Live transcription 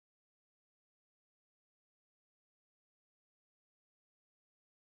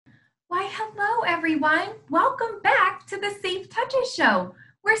Why, hello, everyone. Welcome back to the Safe Touches Show.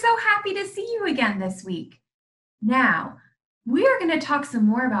 We're so happy to see you again this week. Now, we are going to talk some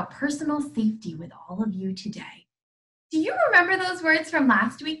more about personal safety with all of you today. Do you remember those words from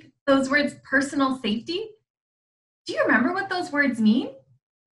last week? Those words, personal safety? Do you remember what those words mean?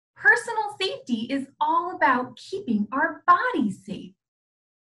 Personal safety is all about keeping our bodies safe.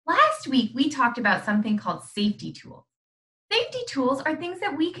 Last week, we talked about something called safety tools. Safety tools are things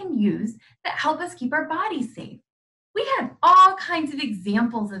that we can use that help us keep our bodies safe. We had all kinds of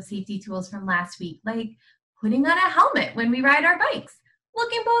examples of safety tools from last week, like putting on a helmet when we ride our bikes,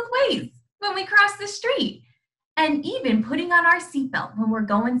 looking both ways when we cross the street, and even putting on our seatbelt when we're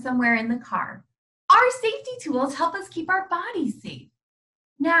going somewhere in the car. Our safety tools help us keep our bodies safe.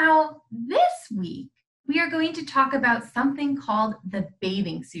 Now, this week, we are going to talk about something called the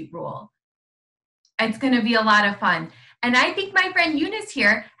bathing suit rule. It's going to be a lot of fun. And I think my friend Eunice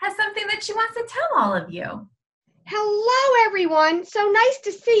here has something that she wants to tell all of you. Hello, everyone. So nice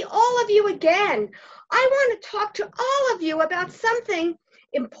to see all of you again. I want to talk to all of you about something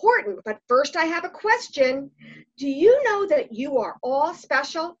important, but first I have a question. Do you know that you are all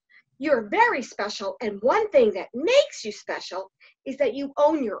special? You're very special, and one thing that makes you special is that you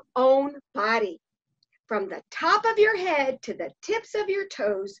own your own body. From the top of your head to the tips of your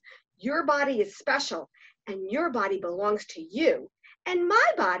toes, your body is special. And your body belongs to you, and my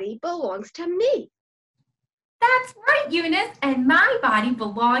body belongs to me. That's right, Eunice, and my body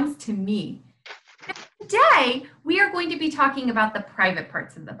belongs to me. Today, we are going to be talking about the private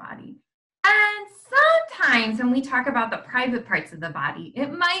parts of the body. And sometimes when we talk about the private parts of the body,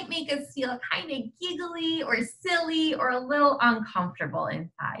 it might make us feel kind of giggly or silly or a little uncomfortable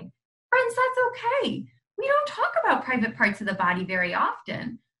inside. Friends, that's okay. We don't talk about private parts of the body very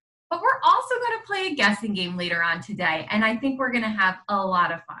often. But we're also going to play a guessing game later on today, and I think we're going to have a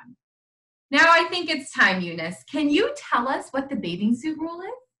lot of fun. Now I think it's time, Eunice. Can you tell us what the bathing suit rule is?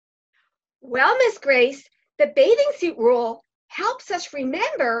 Well, Miss Grace, the bathing suit rule helps us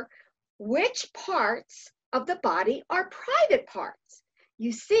remember which parts of the body are private parts.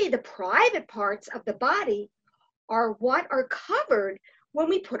 You see, the private parts of the body are what are covered when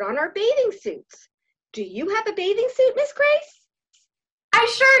we put on our bathing suits. Do you have a bathing suit, Miss Grace? I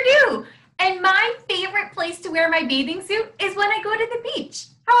sure do. And my favorite place to wear my bathing suit is when I go to the beach.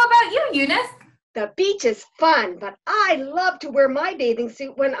 How about you, Eunice? The beach is fun, but I love to wear my bathing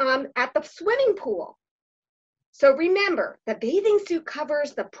suit when I'm at the swimming pool. So remember, the bathing suit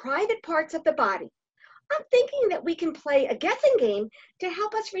covers the private parts of the body. I'm thinking that we can play a guessing game to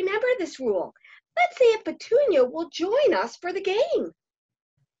help us remember this rule. Let's see if Petunia will join us for the game.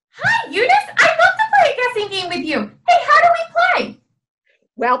 Hi, Eunice. I'd love to play a guessing game with you. Hey, how do we play?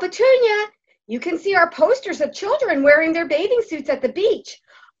 Well, Petunia, you can see our posters of children wearing their bathing suits at the beach.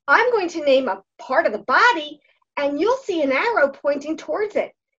 I'm going to name a part of the body, and you'll see an arrow pointing towards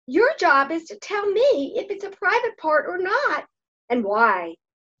it. Your job is to tell me if it's a private part or not, and why.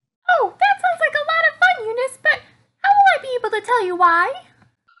 Oh, that sounds like a lot of fun, Eunice, but how will I be able to tell you why?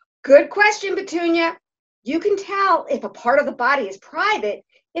 Good question, Petunia. You can tell if a part of the body is private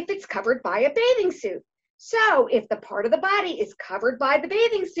if it's covered by a bathing suit. So if the part of the body is covered by the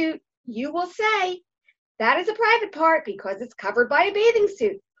bathing suit, you will say, that is a private part because it's covered by a bathing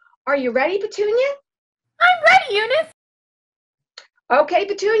suit. Are you ready, Petunia? I'm ready, Eunice. Okay,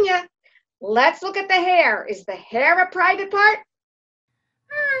 Petunia, let's look at the hair. Is the hair a private part?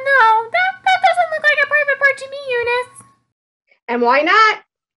 No, that doesn't look like a private part to me, Eunice. And why not?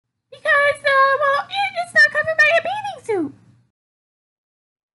 Because, it's not covered by a bathing suit.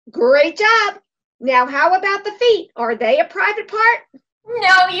 Great job. Now, how about the feet? Are they a private part?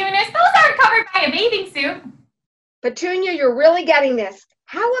 No, Eunice, those aren't covered by a bathing suit. Petunia, you're really getting this.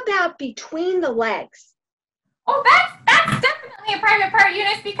 How about between the legs? Oh, that's definitely a private part,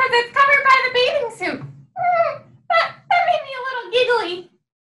 Eunice, because it's covered by the bathing suit. That made me a little giggly.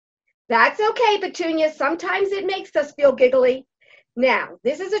 That's okay, Petunia. Sometimes it makes us feel giggly. Now,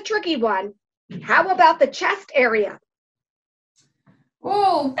 this is a tricky one. How about the chest area?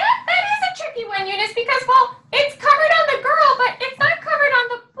 Oh, that is a tricky one, Eunice, because, well, it's covered on the girl, but it's not covered on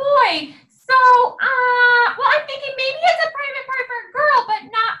the boy. So, I'm thinking maybe it's a private part for a girl, but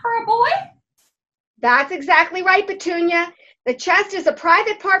not for a boy? That's exactly right, Petunia. The chest is a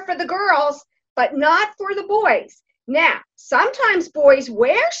private part for the girls, but not for the boys. Now, sometimes boys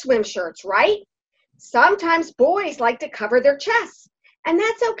wear swim shirts, right? Sometimes boys like to cover their chests, and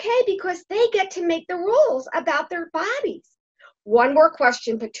that's okay because they get to make the rules about their bodies. One more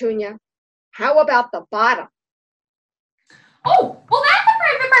question, Petunia. How about the bottom? Oh, well, that's a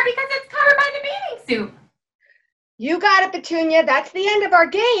private part because it's covered by the bathing suit. You got it, Petunia. That's the end of our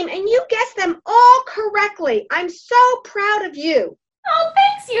game, and you guessed them all correctly. I'm so proud of you. Oh,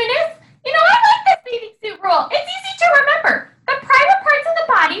 thanks, Eunice. You know, I like this bathing suit rule. It's easy to remember. The private parts of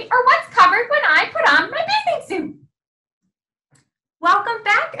the body are what's covered when I put on my bathing suit. Welcome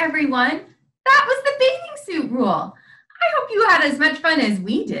back, everyone. That was the bathing suit rule. I hope you had as much fun as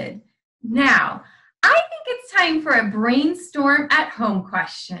we did. Now, I think it's time for a brainstorm at home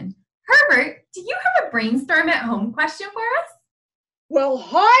question. Herbert, do you have a brainstorm at home question for us? Well,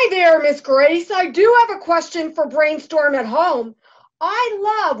 hi there, Miss Grace. I do have a question for Brainstorm at Home.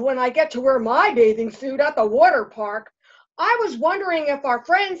 I love when I get to wear my bathing suit at the water park. I was wondering if our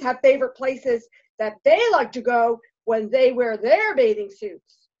friends have favorite places that they like to go when they wear their bathing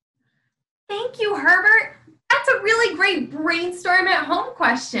suits. Thank you, Herbert. That's a really great brainstorm at home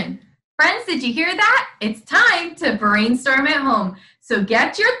question. Friends, did you hear that? It's time to brainstorm at home. So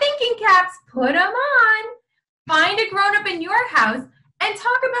get your thinking caps, put them on, find a grown-up in your house, and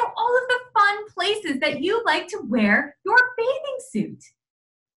talk about all of the fun places that you like to wear your bathing suit.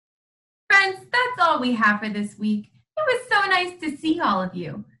 Friends, that's all we have for this week. It was so nice to see all of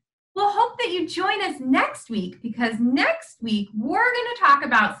you. We'll hope that you join us next week because next week we're going to talk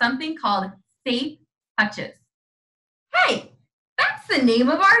about something called Safe Touches. Hey, that's the name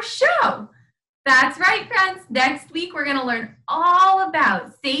of our show. That's right, friends. Next week we're going to learn all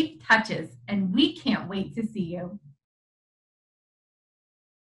about safe touches, and we can't wait to see you.